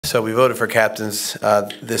So we voted for captains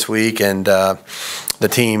this week, and the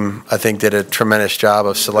team, I think, did a tremendous job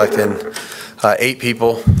of selecting 8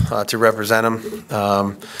 people to represent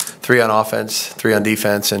them, 3 on offense, 3 on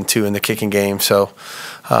defense, and 2 in the kicking game. So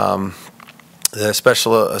the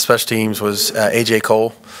special teams was A.J.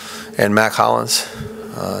 Cole and Mac Hollins.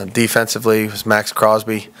 Defensively was Max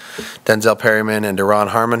Crosby, Denzel Perryman, and Deron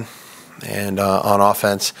Harmon. And on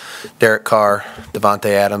offense, Derek Carr,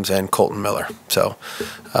 Devontae Adams, and Colton Miller. So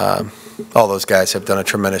all those guys have done a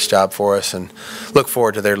tremendous job for us, and look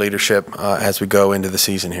forward to their leadership as we go into the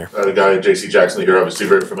season here. The guy, J.C. Jackson, that you're obviously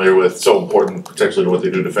very familiar with, so important potentially to what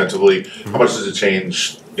they do defensively. How much does it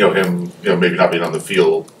change, him, maybe not being on the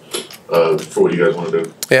field for what you guys want to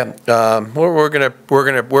do? Yeah,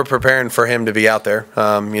 we're preparing for him to be out there,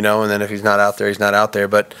 and then if he's not out there, he's not out there.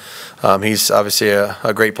 But he's obviously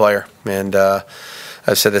a great player, and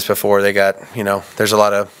I've said this before. They got, there's a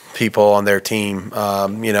lot of people on their team,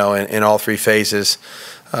 in all 3 phases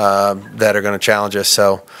that are going to challenge us.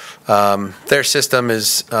 So their system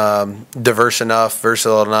is diverse enough,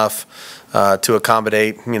 versatile enough to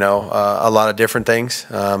accommodate, a lot of different things.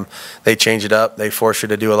 They change it up. They force you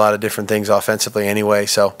to do a lot of different things offensively anyway.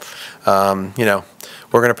 So,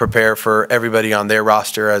 we're going to prepare for everybody on their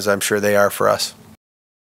roster, as I'm sure they are for us.